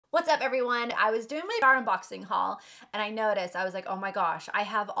What's up, everyone? I was doing my jar unboxing haul and I noticed, I was like, oh my gosh, I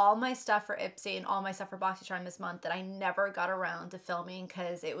have all my stuff for Ipsy and all my stuff for Boxycharm this month that I never got around to filming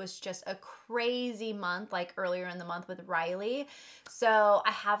because it was just a crazy month, like earlier in the month with Riley. So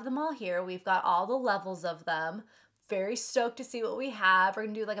I have them all here. We've got all the levels of them. Very stoked to see what we have. We're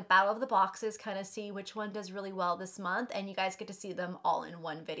gonna do like a battle of the boxes, kind of see which one does really well this month, and you guys get to see them all in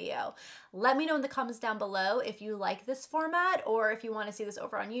one video. Let me know in the comments down below if you like this format or if you want to see this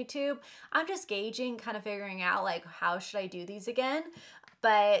over on YouTube. I'm just gauging, kind of figuring out like how should I do these again.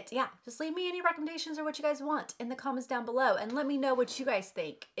 But yeah, just leave me any recommendations or what you guys want in the comments down below and let me know what you guys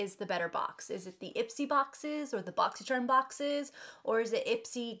think is the better box. Is it the Ipsy boxes or the Boxycharm boxes? Or is it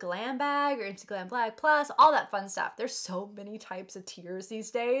Ipsy Glam Bag or Ipsy Glam Bag Plus? All that fun stuff. There's so many types of tiers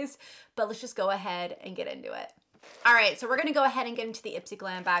these days, but let's just go ahead and get into it. All right, so we're gonna go ahead and get into the Ipsy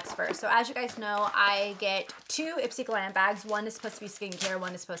Glam Bags first. So as you guys know, I get two Ipsy Glam Bags. One is supposed to be skincare,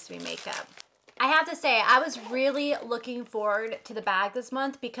 one is supposed to be makeup. I have to say, I was really looking forward to the bag this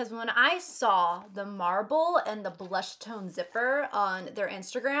month because when I saw the marble and the blush tone zipper on their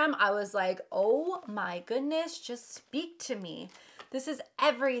Instagram, I was like, oh my goodness, just speak to me. This is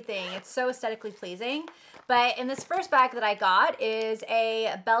everything. It's so aesthetically pleasing. But in this first bag that I got is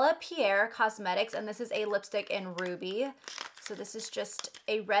a Bella Pierre Cosmetics, and this is a lipstick in Ruby. So this is just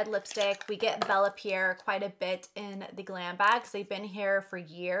a red lipstick. We get Bella Pierre quite a bit in the glam bags. They've been here for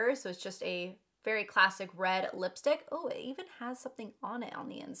years, so it's just a very classic red lipstick. Oh, it even has something on it on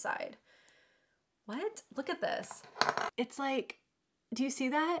the inside. What? Look at this. It's like, do you see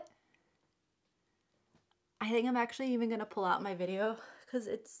that? I think I'm actually even gonna pull out my video because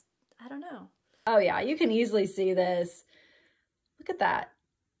it's, I don't know. Oh yeah, you can easily see this. Look at that.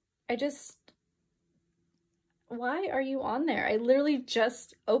 Why are you on there? I literally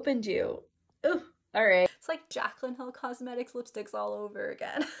just opened you. Ooh, all right. It's like Jaclyn Hill Cosmetics lipsticks all over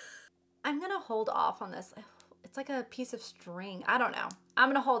again. I'm gonna hold off on this. It's like a piece of string. I don't know. I'm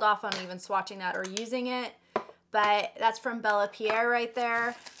gonna hold off on even swatching that or using it, but that's from Bella Pierre right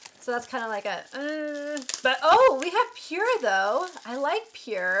there. So that's kind of like a, but oh, we have Pure though. I like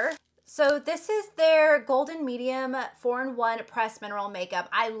Pure. So this is their Golden Medium 4-in-1 Pressed Mineral Makeup.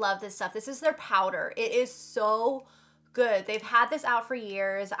 I love this stuff. This is their powder. It is so good. They've had this out for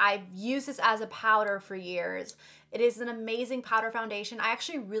years. I've used this as a powder for years. It is an amazing powder foundation. I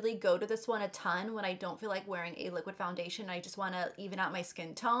actually really go to this one a ton when I don't feel like wearing a liquid foundation. I just want to even out my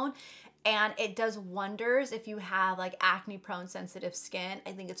skin tone. And it does wonders if you have like acne prone sensitive skin.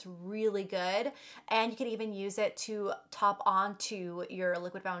 I think it's really good. And you can even use it to top onto your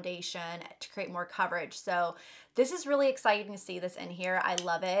liquid foundation to create more coverage. So this is really exciting to see this in here. I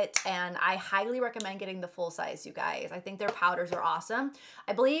love it. And I highly recommend getting the full size, you guys. I think their powders are awesome.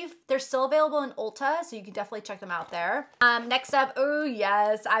 I believe they're still available in Ulta, so you can definitely check them out there. Next up, oh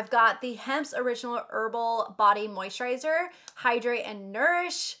yes, I've got the Hemp's Original Herbal Body Moisturizer, Hydrate and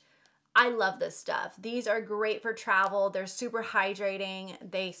Nourish. I love this stuff. These are great for travel. They're super hydrating.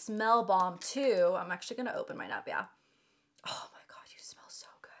 They smell bomb too. I'm actually gonna open mine up, yeah. Oh my God, you smell so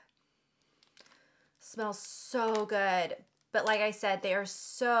good. Smells so good. But like I said, they are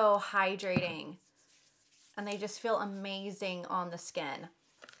so hydrating and they just feel amazing on the skin.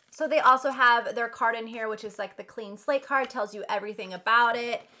 So they also have their card in here, which is like the clean slate card, tells you everything about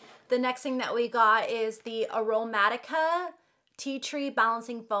it. The next thing that we got is the Aromatica Tea Tree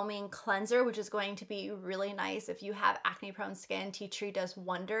Balancing Foaming Cleanser, which is going to be really nice if you have acne prone skin. Tea tree does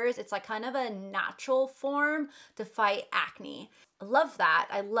wonders. It's like kind of a natural form to fight acne. I love that.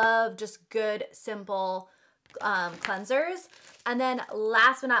 I love just good, simple cleansers. And then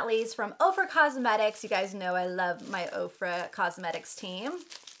last but not least, from Ofra Cosmetics, you guys know I love my Ofra Cosmetics team.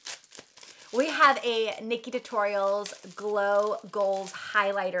 We have a Nikki Tutorials Glow Goals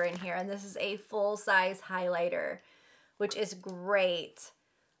highlighter in here, and this is a full-size highlighter, which is great.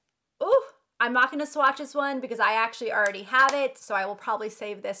 Ooh, I'm not gonna swatch this one because I actually already have it, so I will probably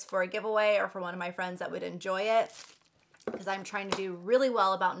save this for a giveaway or for one of my friends that would enjoy it, because I'm trying to do really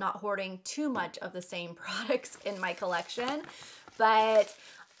well about not hoarding too much of the same products in my collection. But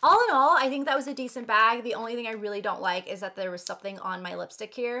all in all, I think that was a decent bag. The only thing I really don't like is that there was something on my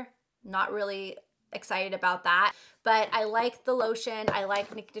lipstick here. Not really excited about that, but I like the lotion. I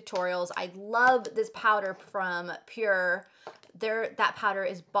like Nikki Tutorials. I love this powder from Pure. That powder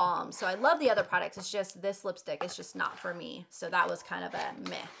is bomb. So I love the other products. It's just this lipstick is just not for me. So that was kind of a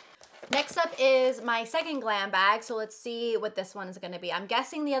meh. Next up is my second glam bag. So let's see what this one is going to be. I'm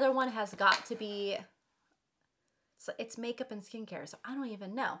guessing the other one has got to be, so it's makeup and skincare, so I don't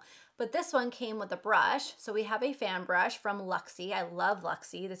even know. But this one came with a brush. So we have a fan brush from Luxie. I love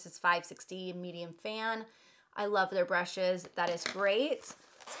Luxie. This is 560 medium fan. I love their brushes. That is great.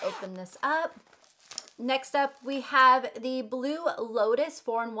 Let's open this up. Next up, we have the Blue Lotus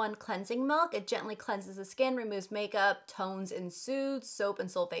 4-in-1 Cleansing Milk. It gently cleanses the skin, removes makeup, tones and soothes, soap and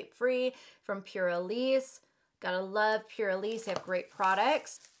sulfate free from Pure Elise. Gotta love Pure Elise, they have great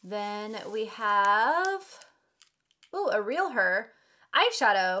products. Then we have, ooh, a Real Her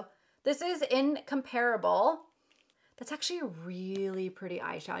eyeshadow. This is Incomparable. That's actually a really pretty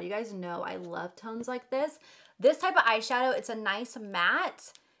eyeshadow. You guys know I love tones like this. This type of eyeshadow, it's a nice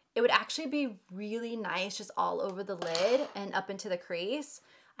matte. It would actually be really nice just all over the lid and up into the crease.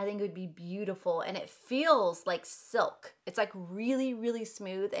 I think it would be beautiful, and it feels like silk. It's like really, really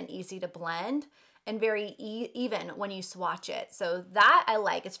smooth and easy to blend and very even when you swatch it. So that I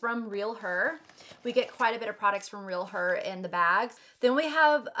like. It's from Real Her. We get quite a bit of products from Real Her in the bags. Then we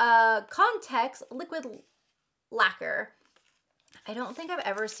have Context Liquid Lacquer. I don't think I've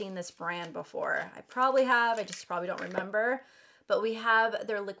ever seen this brand before. I probably have, I just probably don't remember. But we have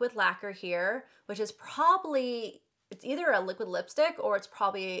their liquid lacquer here, which is probably, it's either a liquid lipstick or it's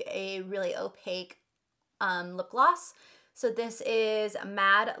probably a really opaque lip gloss. So this is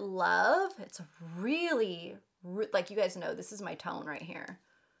Mad Love. It's really, like you guys know, this is my tone right here.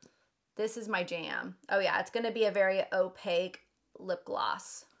 This is my jam. Oh yeah, it's gonna be a very opaque lip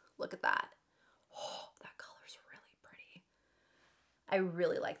gloss. Look at that. Oh, that color's really pretty. I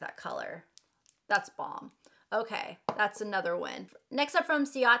really like that color. That's bomb. Okay, that's another win. Next up from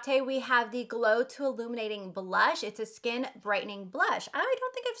Ciate, we have the Glow to Illuminating Blush. It's a skin brightening blush. I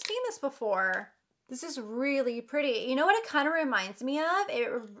don't think I've seen this before. This is really pretty. You know what it kind of reminds me of?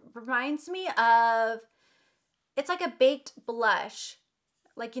 It reminds me of, it's like a baked blush.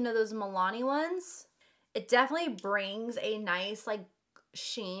 Like, you know, those Milani ones? It definitely brings a nice, like,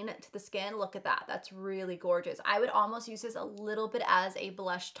 sheen to the skin. Look at that. That's really gorgeous. I would almost use this a little bit as a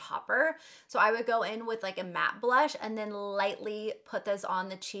blush topper. So I would go in with like a matte blush and then lightly put this on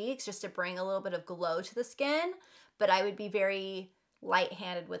the cheeks just to bring a little bit of glow to the skin. But I would be very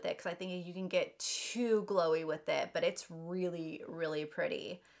light-handed with it because I think you can get too glowy with it, but it's really, really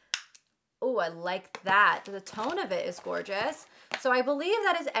pretty. Oh, I like that. The tone of it is gorgeous. So I believe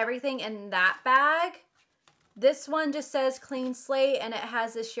that is everything in that bag. This one just says clean slate and it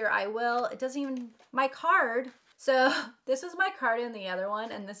has this year I will. It doesn't even, my card. So this was my card in the other one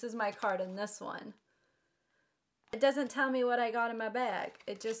and this is my card in this one. It doesn't tell me what I got in my bag.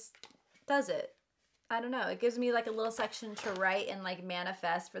 It just does it. I don't know. It gives me like a little section to write and like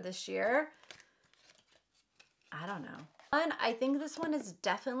manifest for this year. I don't know. And I think this one is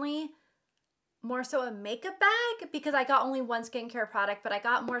definitely more so a makeup bag because I got only one skincare product, but I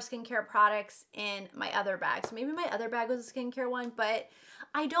got more skincare products in my other bag. So maybe my other bag was a skincare one, but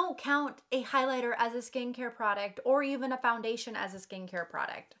I don't count a highlighter as a skincare product or even a foundation as a skincare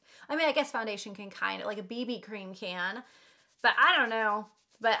product. I mean, I guess foundation can kind of, like a BB cream can, but I don't know.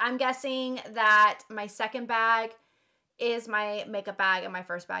 But I'm guessing that my second bag is my makeup bag and my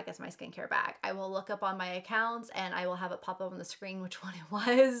first bag is my skincare bag. I will look up on my accounts and I will have it pop up on the screen which one it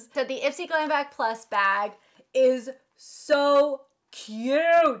was. So the Ipsy Glam Bag Plus bag is so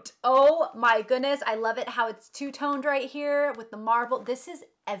cute. Oh my goodness. I love it how it's two-toned right here with the marble. This is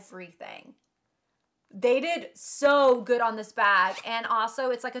everything. They did so good on this bag. And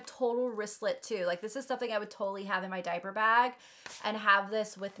also it's like a total wristlet too. Like this is something I would totally have in my diaper bag and have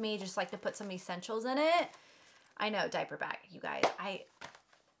this with me just like to put some essentials in it. I know, diaper bag, you guys. I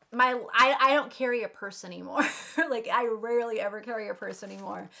don't carry a purse anymore. Like I rarely ever carry a purse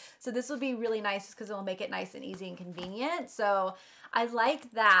anymore. So this will be really nice because it will make it nice and easy and convenient. So I like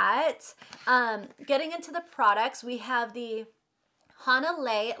that. Getting into the products, we have the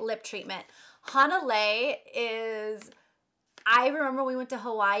Hanalei lip treatment. Hanalei is, I remember we went to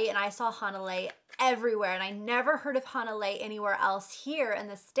Hawaii and I saw Hanalei everywhere and I never heard of Hanalei anywhere else here in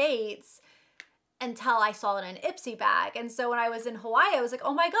the States until I saw it in an Ipsy bag. And so when I was in Hawaii, I was like,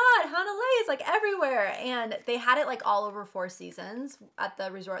 oh my God, Hanalei is like everywhere. And they had it like all over Four Seasons at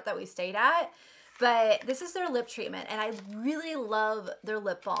the resort that we stayed at. But this is their lip treatment and I really love their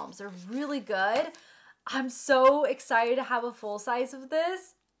lip balms. They're really good. I'm so excited to have a full size of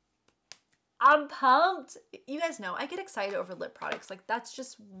this. I'm pumped. You guys know I get excited over lip products. Like that's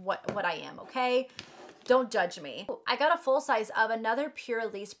just what I am, okay? Don't judge me. I got a full size of another Pure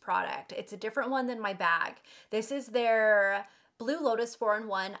Elise product. It's a different one than my bag. This is their Blue Lotus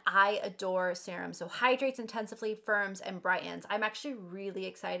 4-in-1 I Adore Serum. So hydrates, intensively, firms, and brightens. I'm actually really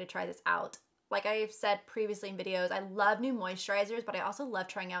excited to try this out. Like I've said previously in videos, I love new moisturizers, but I also love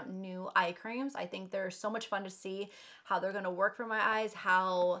trying out new eye creams. I think they're so much fun to see how they're gonna work for my eyes,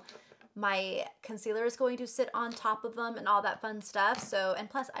 how My concealer is going to sit on top of them and all that fun stuff. So, and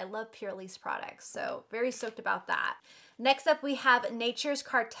plus I love Purlisse products, so very stoked about that. Next up we have Nature's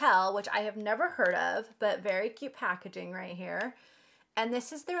Cartel, which I have never heard of, but very cute packaging right here. And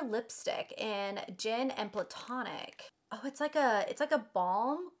this is their lipstick in Gin and Platonic. Oh, it's like a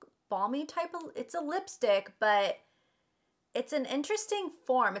balmy type of, it's a lipstick, but it's an interesting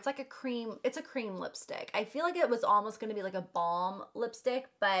form. It's like a cream lipstick. I feel like it was almost gonna be like a balm lipstick,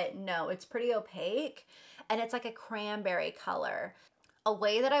 but no, it's pretty opaque and it's like a cranberry color. A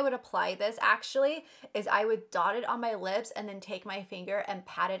way that I would apply this actually is I would dot it on my lips and then take my finger and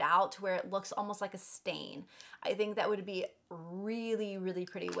pat it out to where it looks almost like a stain. I think that would be a really, really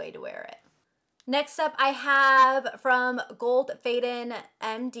pretty way to wear it. Next up, I have from Gold Faden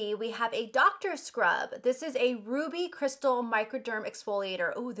MD, we have a Doctor Scrub. This is a Ruby Crystal Microderm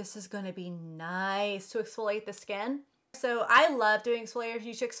Exfoliator. Oh, this is gonna be nice to exfoliate the skin. So I love doing exfoliators.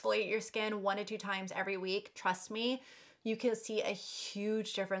 You should exfoliate your skin 1 to 2 times every week. Trust me, you can see a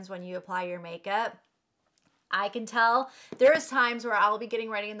huge difference when you apply your makeup. I can tell. There's times where I'll be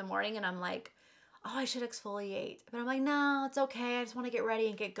getting ready in the morning and I'm like, oh, I should exfoliate. But I'm like, no, it's okay. I just want to get ready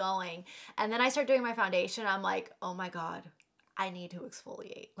and get going. And then I start doing my foundation. I'm like, oh my God, I need to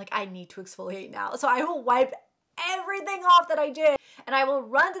exfoliate. Like, I need to exfoliate now. So I will wipe everything off that I did and I will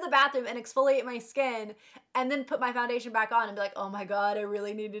run to the bathroom and exfoliate my skin and then put my foundation back on and be like, oh my God, I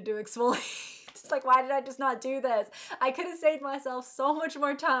really needed to exfoliate. It's like, why did I just not do this? I could have saved myself so much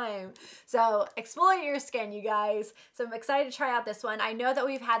more time. So exfoliate your skin, you guys. So I'm excited to try out this one. I know that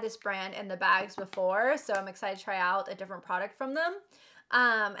we've had this brand in the bags before, so I'm excited to try out a different product from them.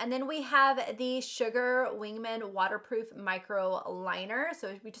 And then we have the Sugar Wingman Waterproof Micro Liner.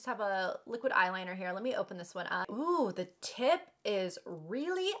 So we just have a liquid eyeliner here. Let me open this one up. Ooh, the tip is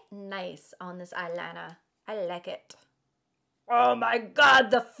really nice on this eyeliner. I like it. Oh my God,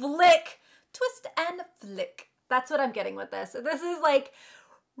 the flick. Twist and flick. That's what I'm getting with this. This is like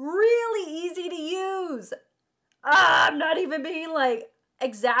really easy to use. I'm not even being like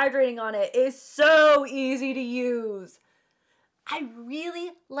exaggerating on it. It's so easy to use. I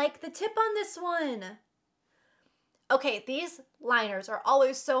really like the tip on this one. Okay, these liners are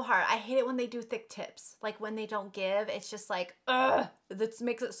always so hard. I hate it when they do thick tips. Like when they don't give, it's just like, ugh, this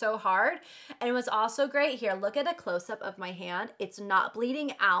makes it so hard. And it was also great here. Look at a close-up of my hand. It's not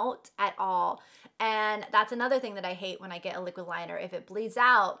bleeding out at all. And that's another thing that I hate when I get a liquid liner. If it bleeds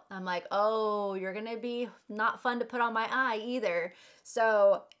out, I'm like, oh, you're gonna be not fun to put on my eye either.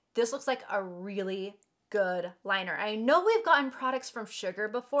 So this looks like a really good liner. I know we've gotten products from Sugar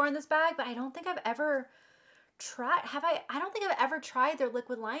before in this bag, but I don't think I've ever tried, I don't think I've ever tried their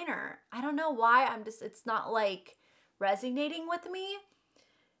liquid liner. I don't know why, it's not like resonating with me,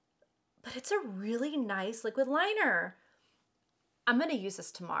 but it's a really nice liquid liner. I'm gonna use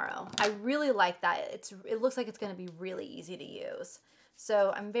this tomorrow. I really like that. It looks like it's gonna be really easy to use.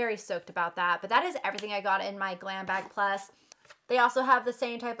 So I'm very stoked about that. But that is everything I got in my Glam Bag Plus. They also have the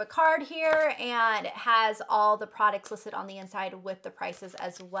same type of card here and it has all the products listed on the inside with the prices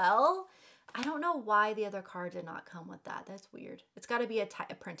as well. I don't know why the other card did not come with that. That's weird. It's got to be a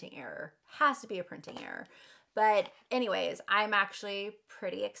printing error. Has to be a printing error. But anyways, I'm actually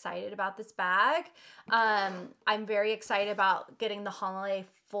pretty excited about this bag. I'm very excited about getting the Holiday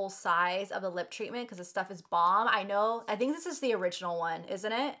full size of the lip treatment because this stuff is bomb. I think this is the original one,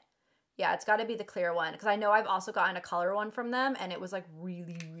 isn't it? Yeah, it's got to be the clear one because I know I've also gotten a color one from them and it was like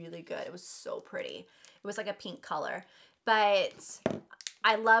really, really good. It was so pretty. It was like a pink color. But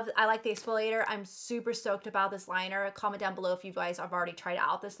I like the exfoliator. I'm super stoked about this liner. Comment down below if you guys have already tried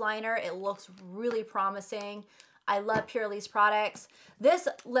out this liner. It looks really promising. I love Purlisse products. This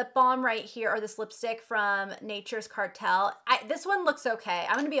lip balm right here, or this lipstick from Nature's Cartel, this one looks okay.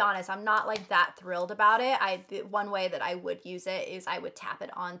 I'm gonna be honest, I'm not like that thrilled about it. One way that I would use it is I would tap it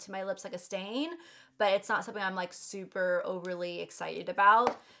onto my lips like a stain, but it's not something I'm like super overly excited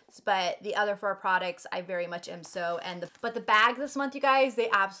about. But the other 4 products, I very much am so. But the bag this month, you guys, they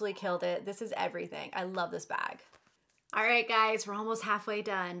absolutely killed it. This is everything. I love this bag. All right, guys, we're almost halfway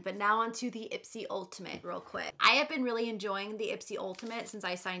done, but now on to the Ipsy Ultimate real quick. I have been really enjoying the Ipsy Ultimate since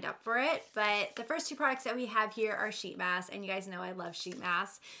I signed up for it, but the first 2 products that we have here are sheet masks, and you guys know I love sheet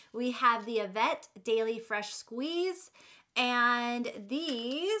masks. We have the Yvette Daily Fresh Squeeze, and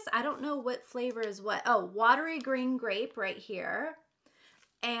these, I don't know what flavor is what. Oh, Watery Green Grape right here,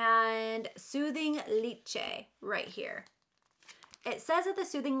 and Soothing Lychee right here. It says that the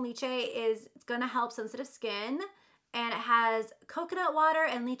Soothing Lychee is gonna help sensitive skin, and it has coconut water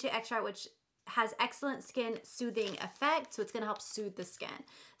and lychee extract, which has excellent skin soothing effect, so it's gonna help soothe the skin.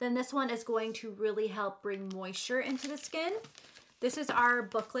 Then this one is going to really help bring moisture into the skin. This is our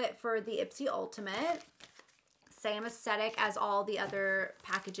booklet for the Ipsy Ultimate. Same aesthetic as all the other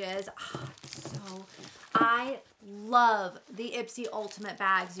packages. So I love the Ipsy Ultimate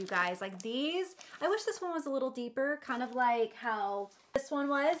bags, you guys. Like these, I wish this one was a little deeper, kind of like how this one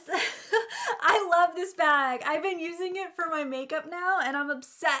was. I love this bag. I've been using it for my makeup now and I'm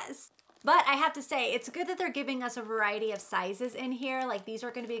obsessed. But I have to say, it's good that they're giving us a variety of sizes in here. Like these are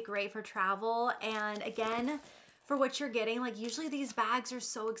gonna be great for travel. And again, for what you're getting, like usually these bags are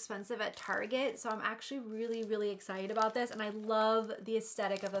so expensive at Target. So I'm actually really, really excited about this. And I love the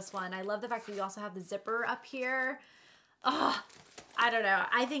aesthetic of this one. I love the fact that you also have the zipper up here. Oh, I don't know.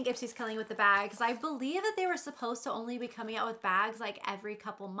 I think Ipsy's killing with the bags. I believe that they were supposed to only be coming out with bags like every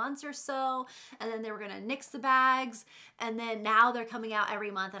couple months or so. And then they were going to nix the bags. And then now they're coming out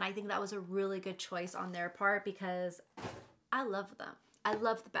every month. And I think that was a really good choice on their part because I love them. I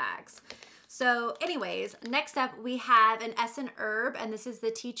love the bags. So anyways, next up we have an Essence Herb, and this is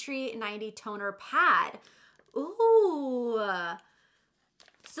the Tea Tree 90 Toner Pad. Ooh.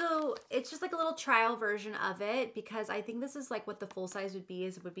 So it's just like a little trial version of it because I think this is like what the full size would be,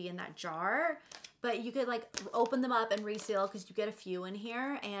 is it would be in that jar. But you could like open them up and reseal because you get a few in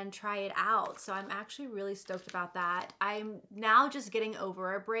here and try it out. So I'm actually really stoked about that. I'm now just getting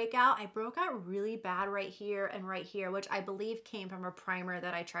over a breakout. I broke out really bad right here and right here, which I believe came from a primer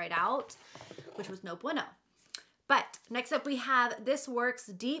that I tried out, which was no bueno. But next up we have This Works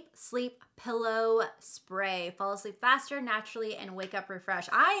Deep Sleep Pillow Spray. Fall asleep faster, naturally, and wake up refreshed.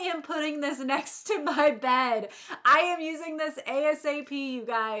 I am putting this next to my bed. I am using this ASAP, you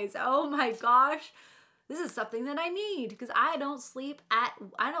guys. Oh my gosh. This is something that I need because I don't sleep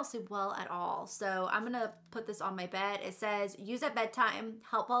well at all. So I'm gonna put this on my bed. It says, use at bedtime,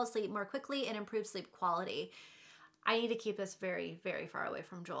 help fall asleep more quickly, and improve sleep quality. I need to keep this very, very far away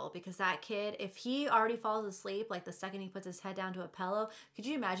from Joel because that kid, if he already falls asleep, like the second he puts his head down to a pillow, could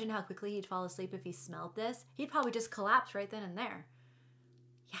you imagine how quickly he'd fall asleep if he smelled this? He'd probably just collapse right then and there.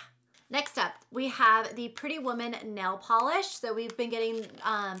 Yeah. Next up, we have the Pretty Woman nail polish. So we've been getting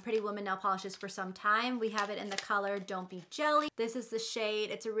Pretty Woman nail polishes for some time. We have it in the color Don't Be Jelly. This is the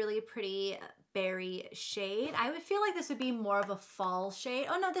shade. It's a really pretty berry shade. I would feel like this would be more of a fall shade.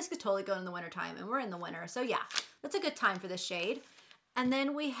 Oh no, this could totally go in the winter time, and we're in the winter. So yeah, that's a good time for this shade. And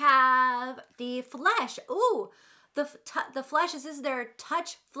then we have the Flesh. Ooh, the Flesh, this is their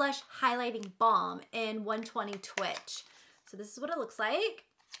Touch Flesh Highlighting Balm in 120 Twitch. So this is what it looks like.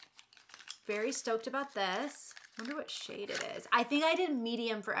 Very stoked about this. Wonder what shade it is. I think I did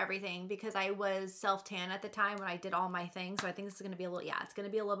medium for everything because I was self-tan at the time when I did all my things. So I think this is going to be a little, yeah, it's going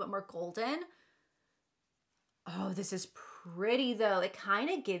to be a little bit more golden. Oh, this is pretty though. It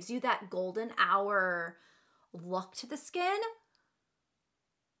kind of gives you that golden hour look to the skin.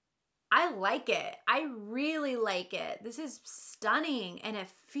 I like it. I really like it. This is stunning and it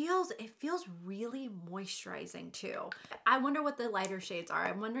feels really moisturizing too. I wonder what the lighter shades are.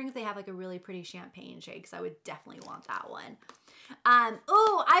 I'm wondering if they have like a really pretty champagne shade because I would definitely want that one.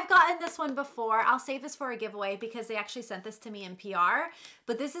 Oh, I've gotten this one before. I'll save this for a giveaway because they actually sent this to me in PR.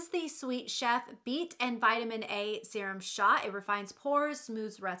 But this is the Sweet Chef Beet and Vitamin A Serum Shot. It refines pores,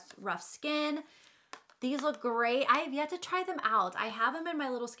 smooths rough skin. These look great. I have yet to try them out. I have them in my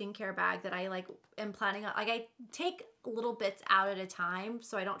little skincare bag that I like am planning on. Like I take little bits out at a time,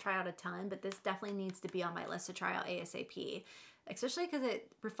 so I don't try out a ton, but this definitely needs to be on my list to try out ASAP, especially because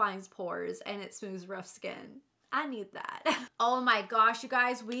it refines pores and it smooths rough skin. I need that. Oh my gosh, you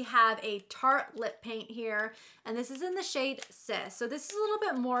guys, we have a Tarte lip paint here, and this is in the shade Sis. So this is a little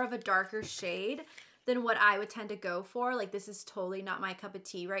bit more of a darker shade than what I would tend to go for. Like this is totally not my cup of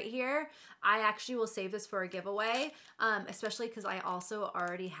tea right here. I actually will save this for a giveaway, especially because I also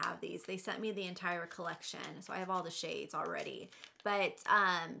already have these. They sent me the entire collection, so I have all the shades already. But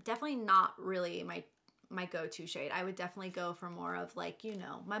definitely not really my go-to shade. I would definitely go for more of like, you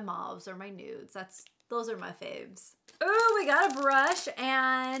know, my mauves or my nudes. Those are my faves. Oh, we got a brush,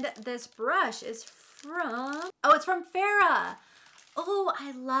 and this brush is from, oh, it's from Farrah. Oh,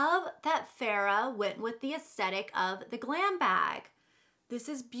 I love that Farrah went with the aesthetic of the glam bag. This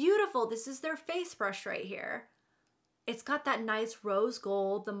is beautiful. This is their face brush right here. It's got that nice rose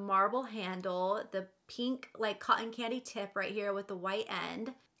gold, the marble handle, the pink like cotton candy tip right here with the white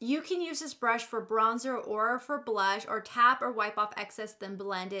end. You can use this brush for bronzer or for blush, or tap or wipe off excess, then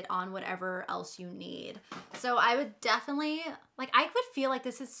blend it on whatever else you need. So I would definitely, like I would feel like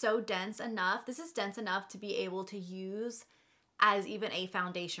this is so dense enough. This is dense enough to be able to use as even a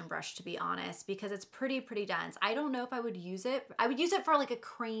foundation brush, to be honest, because it's pretty dense. I don't know if I would use it. I would use it for like a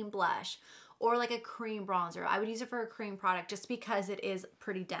cream blush or like a cream bronzer. I would use it for a cream product just because it is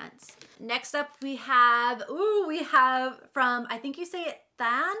pretty dense. Next up we have from, I think you say it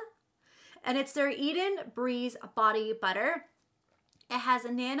Than, and it's their Eden Breeze Body Butter. It has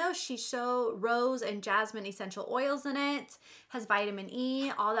a nano shisho, rose, and jasmine essential oils in it. Has vitamin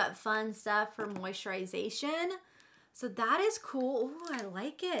E, all that fun stuff for moisturization. So that is cool. Ooh, I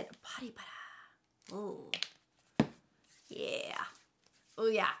like it. Body butter. Ooh. Yeah. Oh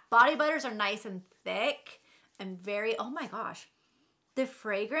yeah. Body butters are nice and thick and very, oh my gosh. The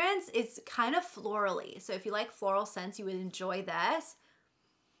fragrance is kind of florally. So if you like floral scents, you would enjoy this.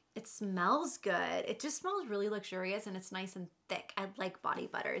 It smells good. It just smells really luxurious and it's nice and thick. I like body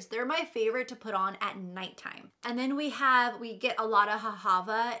butters. They're my favorite to put on at nighttime. And then we get a lot of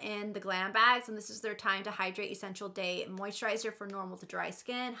Hahava in the glam bags, and this is their Time to Hydrate Essential Day Moisturizer for normal to dry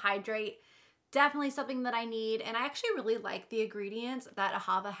skin. Hydrate, definitely something that I need. And I actually really like the ingredients that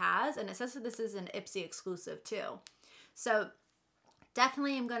Ahava has, and it says that this is an Ipsy exclusive too. So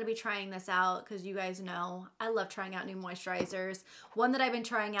definitely I'm going to be trying this out because you guys know I love trying out new moisturizers. One that I've been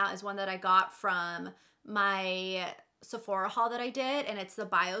trying out is one that I got from my Sephora haul that I did, and it's the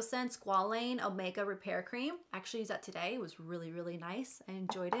Biosense Squalane Omega Repair Cream. I actually used that today. It was really, really nice. I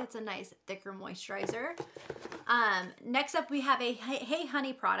enjoyed it. It's a nice, thicker moisturizer. Next up, we have a Hey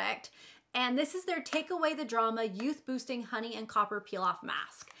Honey product, and this is their Take Away the Drama Youth Boosting Honey and Copper Peel Off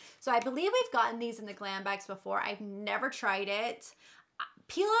Mask. So I believe we've gotten these in the glam bags before. I've never tried it.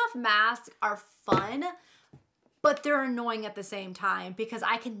 Peel off masks are fun, but they're annoying at the same time because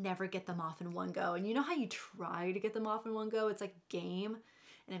I can never get them off in one go. And you know how you try to get them off in one go? It's like a game,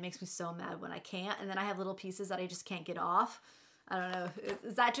 and it makes me so mad when I can't. And then I have little pieces that I just can't get off. I don't know.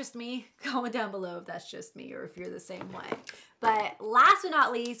 Is that just me? Comment down below if that's just me or if you're the same way. But last but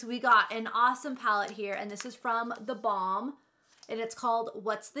not least, we got an awesome palette here, and this is from The Balm, and it's called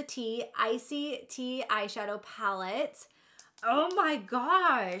What's the Tea? Icy Tea Eyeshadow Palette. Oh my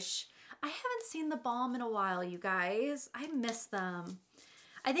gosh. I haven't seen The Balm in a while, you guys. I miss them.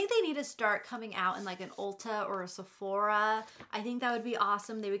 I think they need to start coming out in like an Ulta or a Sephora. I think that would be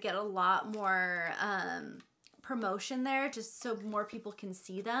awesome. They would get a lot more promotion there just so more people can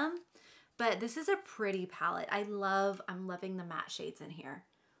see them. But this is a pretty palette. I'm loving the matte shades in here.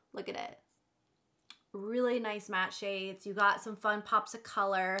 Look at it. Really nice matte shades. You got some fun pops of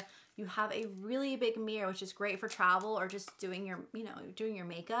color. You have a really big mirror, which is great for travel or just doing your, doing your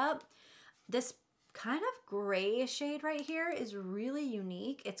makeup. This kind of gray shade right here is really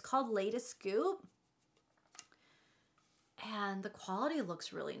unique. It's called Latest Scoop. And the quality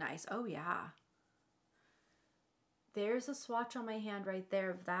looks really nice. Oh yeah. There's a swatch on my hand right there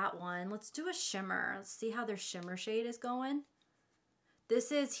of that one. Let's do a shimmer. Let's see how their shimmer shade is going.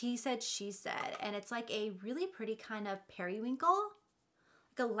 This is He Said, She Said, and it's like a really pretty kind of periwinkle,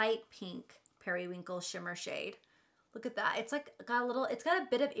 like a light pink periwinkle shimmer shade. Look at that. It's like got a little, it's got a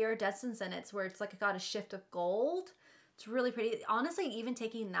bit of iridescence in it where it's like got a shift of gold. It's really pretty. Honestly, even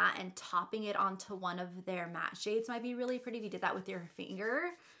taking that and topping it onto one of their matte shades might be really pretty if you did that with your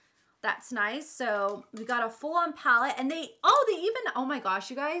finger. That's nice. So we got a full-on palette, and they even, oh my gosh,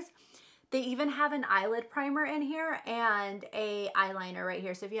 you guys, they even have an eyelid primer in here and a eyeliner right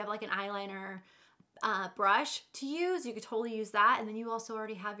here. So if you have like an eyeliner brush to use, you could totally use that. And then you also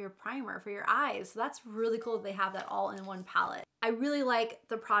already have your primer for your eyes. So that's really cool that they have that all in one palette. I really like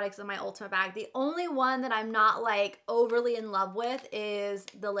the products in my Ultimate bag. The only one that I'm not like overly in love with is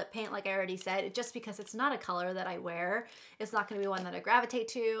the lip paint, like I already said, just because it's not a color that I wear. It's not gonna be one that I gravitate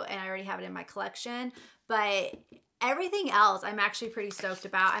to, and I already have it in my collection. But everything else I'm actually pretty stoked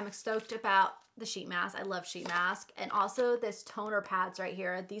about. I'm stoked about the sheet mask. I love sheet mask. And also this toner pads right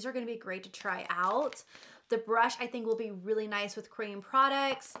here. These are gonna be great to try out. The brush I think will be really nice with cream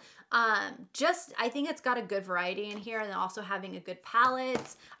products. I think it's got a good variety in here, and then also having a good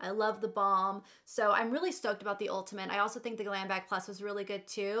palette. I love the balm. So I'm really stoked about the Ultimate. I also think the Glam Bag Plus was really good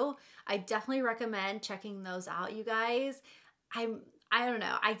too. I definitely recommend checking those out, you guys. I don't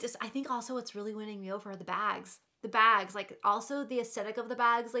know. I think also what's really winning me over are the bags. The bags, like also the aesthetic of the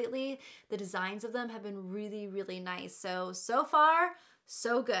bags lately, the designs of them have been really, really nice. So far,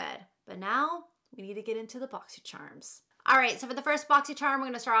 so good. But now we need to get into the Boxycharms. All right, so for the first Boxycharm, we're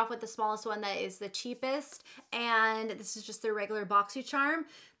gonna start off with the smallest one that is the cheapest, and this is just the regular Boxycharm.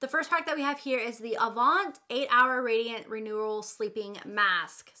 The first product that we have here is the Avant 8-Hour Radiant Renewal Sleeping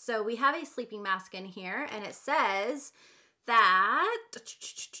Mask. So we have a sleeping mask in here, and it says that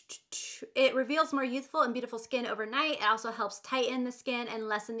it reveals more youthful and beautiful skin overnight. It also helps tighten the skin and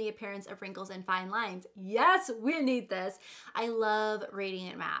lessen the appearance of wrinkles and fine lines. Yes, we need this. I love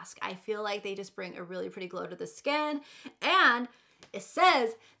Radiant Mask. I feel like they just bring a really pretty glow to the skin, and It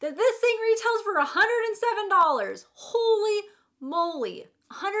says that this thing retails for $107. Holy moly.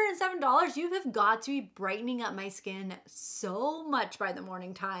 $107, you have got to be brightening up my skin so much by the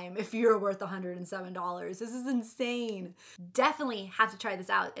morning time if you're worth $107. This is insane. Definitely have to try this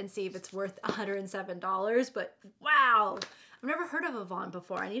out and see if it's worth $107, but wow. I've never heard of Avon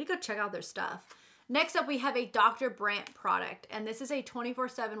before. I need to go check out their stuff. Next up, we have a Dr. Brandt product, and this is a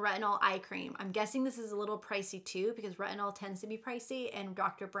 24/7 retinol eye cream. I'm guessing this is a little pricey too because retinol tends to be pricey, and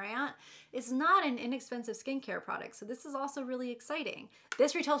Dr. Brandt is not an inexpensive skincare product, so this is also really exciting.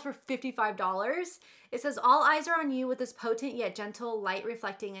 This retails for $55. It says, all eyes are on you with this potent yet gentle, light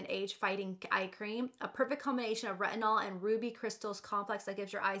reflecting and age fighting eye cream. A perfect combination of retinol and ruby crystals complex that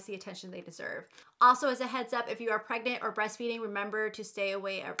gives your eyes the attention they deserve. Also, as a heads up, if you are pregnant or breastfeeding, remember to stay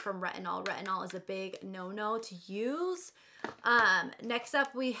away from retinol. Retinol is a big no-no to use. Next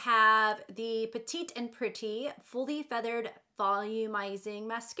up, we have the Petite and Pretty Fully Feathered Volumizing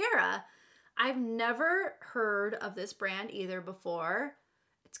Mascara. I've never heard of this brand either before.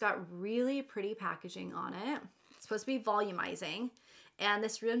 It's got really pretty packaging on it. It's supposed to be volumizing. And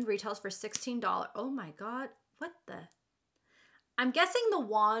this one retails for $16. Oh my God, what the? I'm guessing the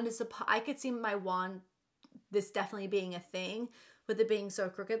wand is, I could see my wand, this definitely being a thing with it being so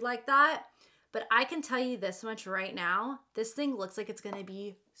crooked like that. But I can tell you this much right now, this thing looks like it's gonna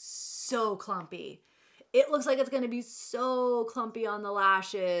be so clumpy. It looks like it's gonna be so clumpy on the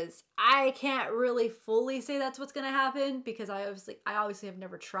lashes. I can't really fully say that's what's gonna happen because I obviously have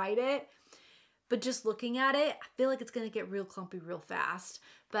never tried it. But just looking at it, I feel like it's gonna get real clumpy real fast.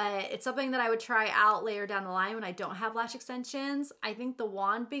 But it's something that I would try out later down the line when I don't have lash extensions. I think the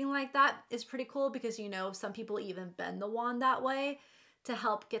wand being like that is pretty cool because, you know, some people even bend the wand that way to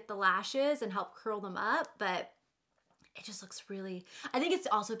help get the lashes and help curl them up. But it just looks really, I think it's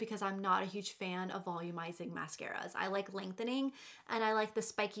also because I'm not a huge fan of volumizing mascaras. I like lengthening and I like the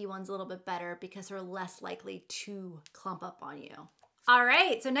spiky ones a little bit better because they're less likely to clump up on you. All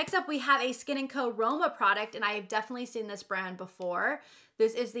right, so next up we have a Skin & Co. Roma product, and I have definitely seen this brand before.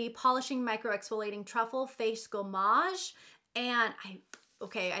 This is the Polishing Micro Exfoliating Truffle Face Gommage, and I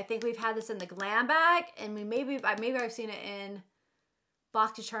think we've had this in the Glam Bag, and maybe I've seen it in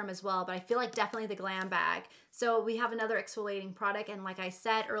Boxycharm as well, but I feel like definitely the Glam Bag. So we have another exfoliating product, and like I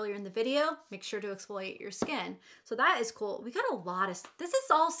said earlier in the video, make sure to exfoliate your skin. So that is cool. We got a lot of, this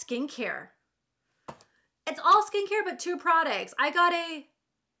is all skincare. It's all skincare, but 2 products. I got a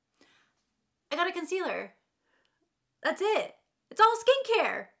concealer. That's it. It's all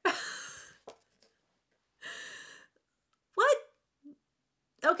skincare. What?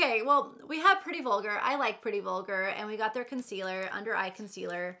 Okay, well, we have Pretty Vulgar. I like Pretty Vulgar, and we got their concealer, under eye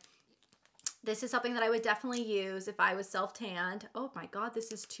concealer. This is something that I would definitely use if I was self-tanned. Oh my God,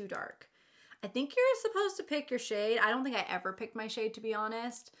 this is too dark. I think you're supposed to pick your shade. I don't think I ever picked my shade, to be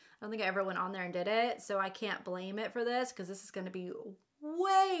honest. I don't think I ever went on there and did it, so I can't blame it for this because this is gonna be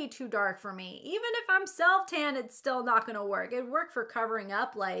way too dark for me. Even if I'm self-tan, it's still not gonna work. It'd work for covering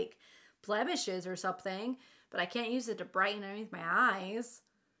up like blemishes or something, but I can't use it to brighten underneath my eyes.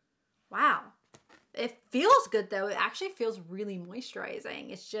 Wow. It feels good though. It actually feels really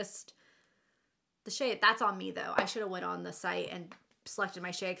moisturizing. It's just the shade. That's on me though. I should have went on the site and selected my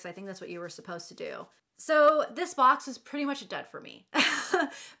shade because I think that's what you were supposed to do. So this box was pretty much a dud for me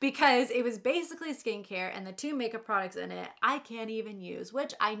because it was basically skincare and the 2 makeup products in it I can't even use,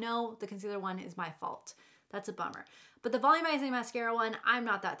 which I know the concealer one is my fault. That's a bummer. But the volumizing mascara one, I'm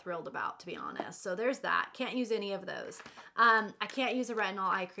not that thrilled about, to be honest. So there's that. Can't use any of those. I can't use a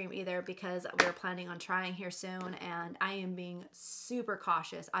retinol eye cream either because we're planning on trying here soon and I am being super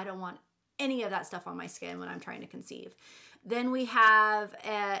cautious. I don't want any of that stuff on my skin when I'm trying to conceive. Then we have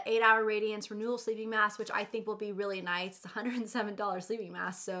an 8-Hour Radiance Renewal Sleeping Mask, which I think will be really nice. It's a $107 sleeping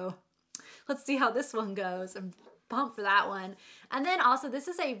mask, so let's see how this one goes. I'm pumped for that one. And then also, this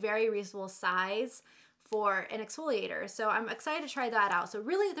is a very reasonable size for an exfoliator, so I'm excited to try that out. So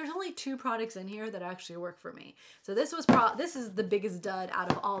really, there's only 2 products in here that actually work for me. So this is the biggest dud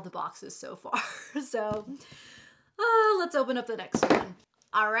out of all the boxes so far. So let's open up the next one.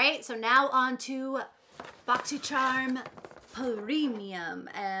 All right, so now on to Boxycharm Premium,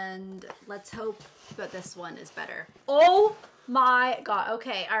 and let's hope that this one is better. Oh my God.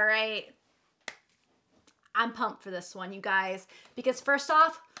 Okay, all right. I'm pumped for this one, you guys, because first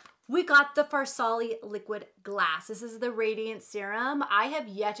off, we got the Farsali Liquid Glass. This is the Radiant Serum. I have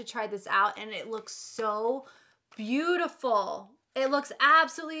yet to try this out, and it looks so beautiful. It looks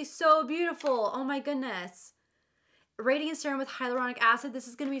absolutely so beautiful. Oh my goodness. Radiant Serum with hyaluronic acid. This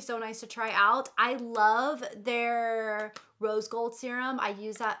is going to be so nice to try out. I love their rose gold serum. I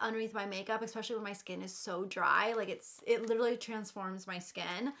use that underneath my makeup, especially when my skin is so dry. Like it literally transforms my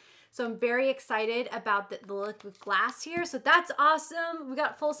skin. So I'm very excited about the liquid glass here. So that's awesome. We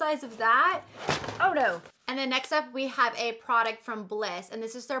got full size of that. Oh no. And then next up we have a product from Bliss, and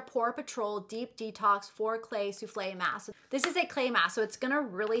this is their Pore Patrol Deep Detox 4 Clay Souffle Mask. This is a clay mask, so it's gonna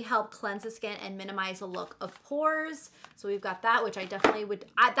really help cleanse the skin and minimize the look of pores. So we've got that, which I definitely would,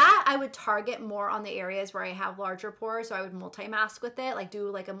 I would target more on the areas where I have larger pores. So I would multi-mask with it, like do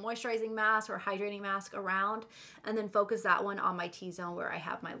like a moisturizing mask or hydrating mask around, and then focus that one on my T-zone where I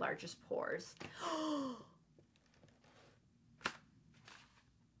have my largest pores.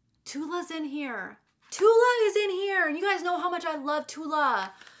 Tula's in here. Tula is in here, and you guys know how much I love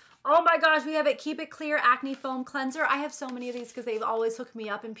Tula. Oh my gosh, we have it Keep It Clear Acne Foam Cleanser. I have so many of these because they've always hooked me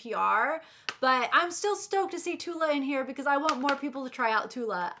up in PR, but I'm still stoked to see Tula in here because I want more people to try out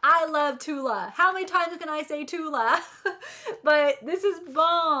Tula. I love Tula. How many times can I say Tula? But this is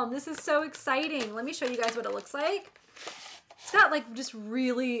bomb. This is so exciting. Let me show you guys what it looks like. It's got like just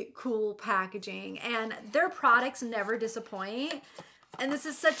really cool packaging, and their products never disappoint. And this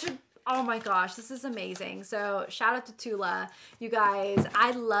is such a, oh my gosh, this is amazing. So shout out to Tula. You guys,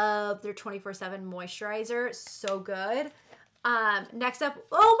 I love their 24/7 moisturizer. So good. Next up,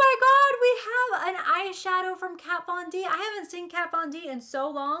 oh my God, we have an eyeshadow from Kat Von D. I haven't seen Kat Von D in so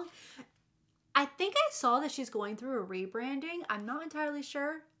long. I think I saw that she's going through a rebranding. I'm not entirely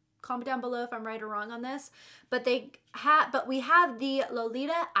sure. Comment down below if I'm right or wrong on this. But we have the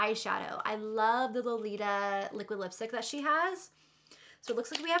Lolita eyeshadow. I love the Lolita liquid lipstick that she has. So it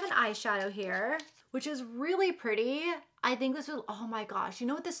looks like we have an eyeshadow here, which is really pretty. I think this was, oh my gosh, you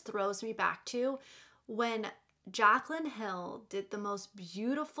know what this throws me back to? When Jaclyn Hill did the most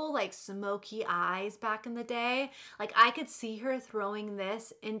beautiful like smoky eyes back in the day. Like I could see her throwing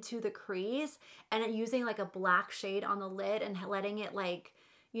this into the crease and using like a black shade on the lid and letting it like,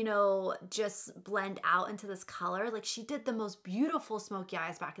 you know, just blend out into this color. Like she did the most beautiful smoky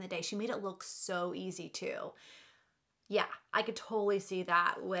eyes back in the day. She made it look so easy too. Yeah, I could totally see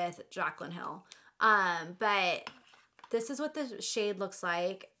that with Jaclyn Hill. But this is what the shade looks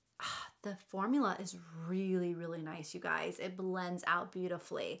like. The formula is really, really nice, you guys. It blends out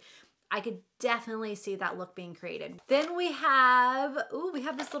beautifully. I could definitely see that look being created. Then we have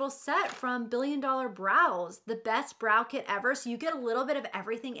this little set from Billion Dollar Brows, the best brow kit ever. So you get a little bit of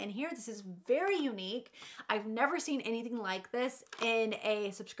everything in here. This is very unique. I've never seen anything like this in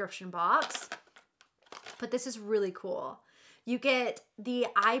a subscription box. But this is really cool. You get the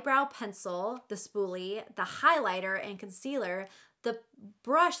eyebrow pencil, the spoolie, the highlighter and concealer, the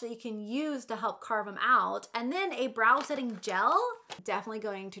brush that you can use to help carve them out, and then a brow setting gel. Definitely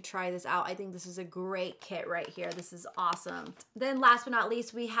going to try this out. I think this is a great kit right here. This is awesome. Then last but not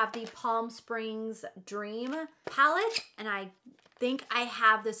least, we have the Palm Springs Dream palette, and I think I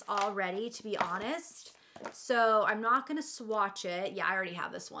have this already, to be honest. So I'm not gonna swatch it. Yeah, I already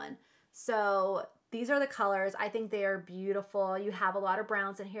have this one. So these are the colors. I think they are beautiful. You have a lot of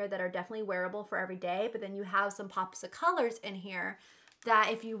browns in here that are definitely wearable for every day, but then you have some pops of colors in here that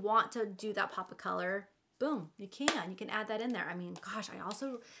if you want to do that pop of color, boom, you can add that in there. I mean, gosh,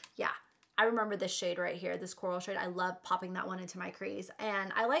 I remember this shade right here, this coral shade. I love popping that one into my crease.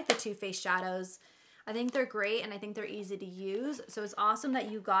 And I like the Too Faced shadows. I think they're great and I think they're easy to use. So it's awesome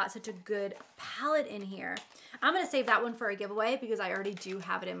that you got such a good palette in here. I'm gonna save that one for a giveaway because I already do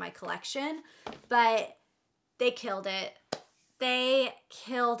have it in my collection, but they killed it. They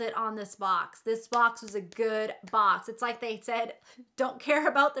killed it on this box. This box was a good box. It's like they said, don't care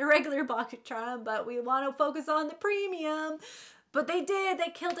about the regular Boxycharm, but we wanna focus on the premium. But they did,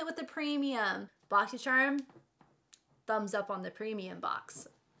 they killed it with the premium. Boxycharm, thumbs up on the premium box.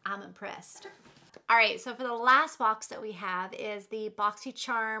 I'm impressed. All right, so for the last box that we have is the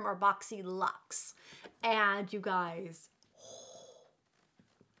Boxycharm or Boxy Luxe. And you guys,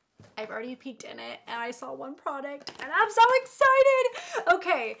 I've already peeked in it and I saw one product and I'm so excited.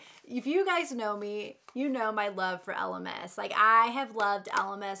 Okay, if you guys know me, you know my love for LMS. Like I have loved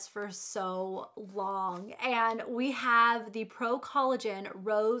LMS for so long, and we have the Pro Collagen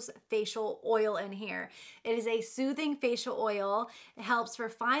Rose Facial Oil in here. It is a soothing facial oil. It helps for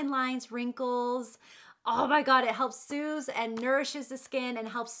fine lines, wrinkles. Oh my God, it helps soothe and nourishes the skin and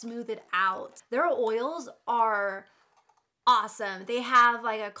helps smooth it out. Their oils are awesome. They have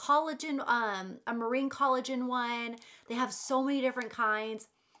like a collagen, a marine collagen one. They have so many different kinds.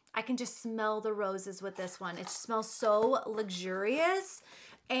 I can just smell the roses with this one. It smells so luxurious,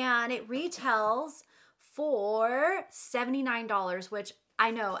 and it retails for $79, which I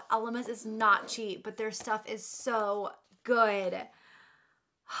know, Elemis is not cheap, but their stuff is so good.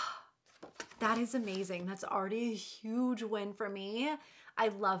 That is amazing. That's already a huge win for me. I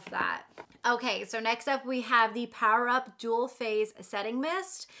love that. Okay, so next up we have the Power Up Dual Phase Setting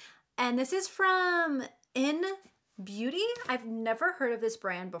Mist. And this is from In Beauty. I've never heard of this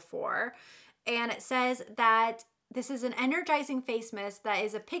brand before. And it says that this is an energizing face mist that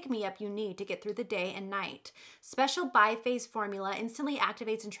is a pick-me-up you need to get through the day and night. Special bi-phase formula instantly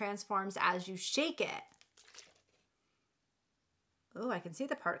activates and transforms as you shake it. Oh, I can see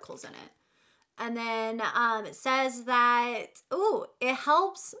the particles in it. And then it says that, ooh, it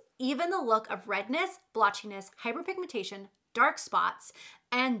helps even the look of redness, blotchiness, hyperpigmentation, dark spots,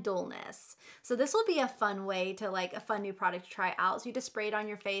 and dullness. So this will be a fun way to like a fun new product to try out. So you just spray it on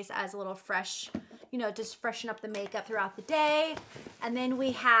your face as a little fresh, you know, just freshen up the makeup throughout the day. And then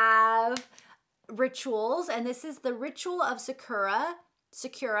we have Rituals, and this is the Ritual of Sakura,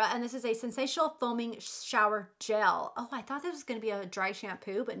 and this is a sensational foaming shower gel. Oh, I thought this was gonna be a dry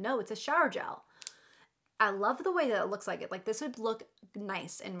shampoo, but no, it's a shower gel. I love the way that it looks like it. Like this would look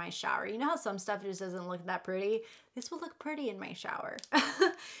nice in my shower. You know how some stuff just doesn't look that pretty? This will look pretty in my shower.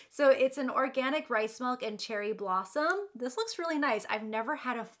 So it's an organic rice milk and cherry blossom. This looks really nice. I've never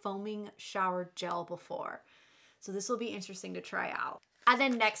had a foaming shower gel before. So this will be interesting to try out. And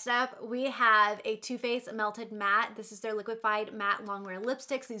then next up, we have a Too Faced Melted Matte. This is their liquefied matte longwear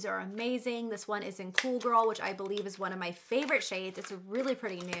lipsticks. These are amazing. This one is in Cool Girl, which I believe is one of my favorite shades. It's a really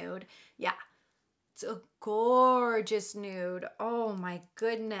pretty nude. Yeah, it's a gorgeous nude. Oh my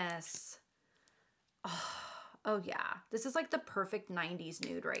goodness. Oh yeah, this is like the perfect 90s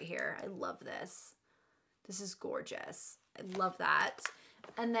nude right here. I love this. This is gorgeous. I love that.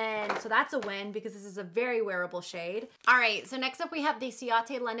 And then, so that's a win because this is a very wearable shade. All right, so next up we have the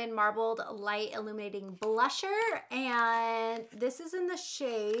Ciate London Marbled Light Illuminating Blusher. And this is in the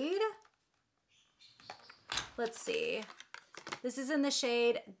shade, let's see. This is in the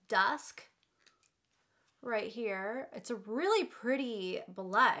shade Dusk right here. It's a really pretty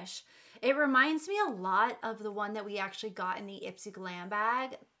blush. It reminds me a lot of the one that we actually got in the Ipsy Glam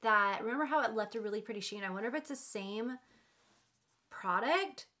bag. That, remember how it left a really pretty sheen? I wonder if it's the same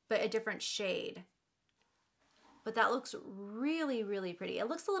product, but a different shade. But that looks really, really pretty. It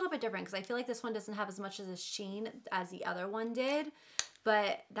looks a little bit different because I feel like this one doesn't have as much of a sheen as the other one did,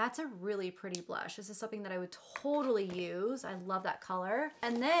 but that's a really pretty blush. This is something that I would totally use. I love that color.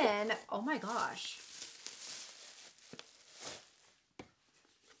 And then, oh my gosh.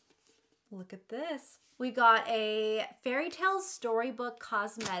 Look at this. We got a Fairy Tales Storybook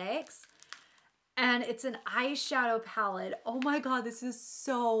Cosmetics, and it's an eyeshadow palette. Oh my God, this is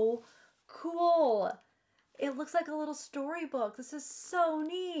so cool. It looks like a little storybook. This is so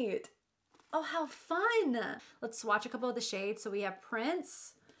neat. Oh, how fun. Let's swatch a couple of the shades. So we have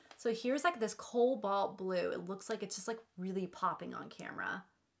Prince. So here's like this cobalt blue. It looks like it's just like really popping on camera.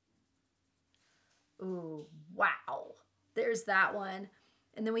 Ooh, wow. There's that one.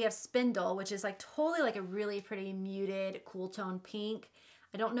 And then we have Spindle, which is like totally like a really pretty muted, cool tone pink.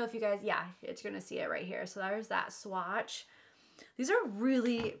 I don't know if you guys, yeah, it's gonna see it right here. So there's that swatch. These are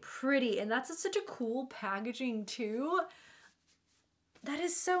really pretty, and that's such a cool packaging too. That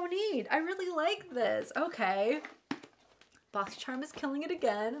is so neat. I really like this. Okay. Boxycharm is killing it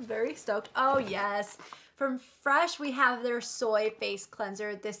again. I'm very stoked. Oh yes. From Fresh, we have their Soy Face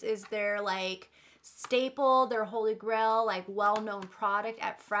Cleanser. This is their like staple, their holy grail, like well-known product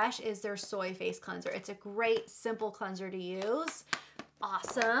at Fresh is their Soy Face Cleanser. It's a great, simple cleanser to use.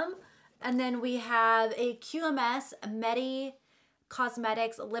 Awesome. And then we have a QMS MADDY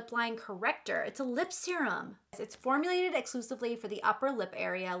Cosmetics Lip Line Corrector. It's a lip serum. It's formulated exclusively for the upper lip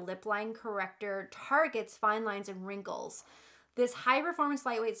area. Lip line corrector targets fine lines and wrinkles. This high-performance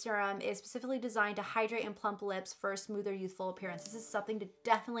lightweight serum is specifically designed to hydrate and plump lips for a smoother, youthful appearance. This is something to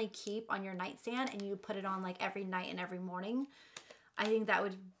definitely keep on your nightstand, and you put it on like every night and every morning. I think that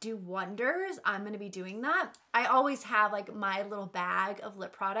would do wonders. I'm gonna be doing that. I always have like my little bag of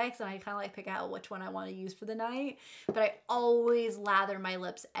lip products, and I kind of like pick out which one I want to use for the night, but I always lather my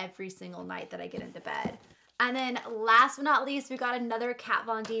lips every single night that I get into bed. And then last but not least, we got another Kat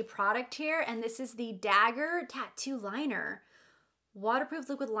Von D product here, and this is the Dagger Tattoo Liner. Waterproof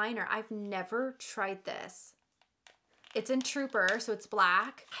liquid liner. I've never tried this. It's in Trooper, so it's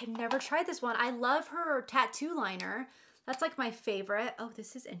black. I've never tried this one. I love her tattoo liner. That's like my favorite. Oh,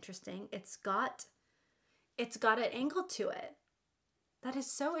 this is interesting. It's got an angle to it. That is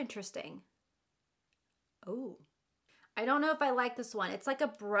so interesting. Oh, I don't know if I like this one. It's like a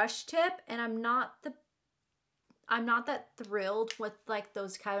brush tip, and I'm not that thrilled with like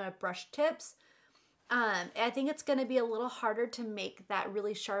those kind of brush tips. I think it's going to be a little harder to make that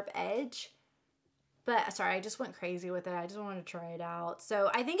really sharp edge. But sorry, I just went crazy with it. I just wanted to try it out.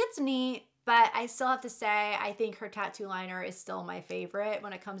 So I think it's neat, but I still have to say, I think her tattoo liner is still my favorite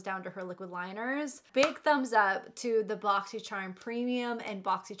when it comes down to her liquid liners. Big thumbs up to the Boxycharm Premium and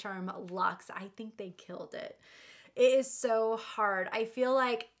Boxycharm Luxe. I think they killed it. It is so hard. I feel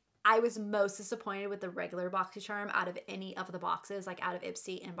like I was most disappointed with the regular Boxycharm out of any of the boxes, like out of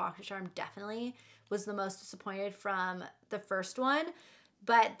Ipsy and Boxycharm definitely was the most disappointed from the first one.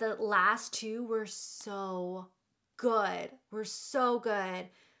 But the last two were so good. Were so good.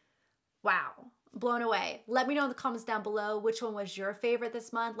 Wow. Blown away. Let me know in the comments down below which one was your favorite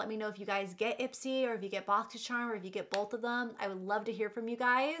this month. Let me know if you guys get Ipsy or if you get Boxycharm or if you get both of them. I would love to hear from you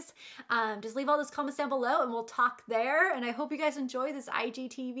guys. Just leave all those comments down below and we'll talk there. And I hope you guys enjoy this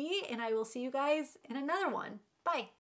IGTV and I will see you guys in another one. Bye.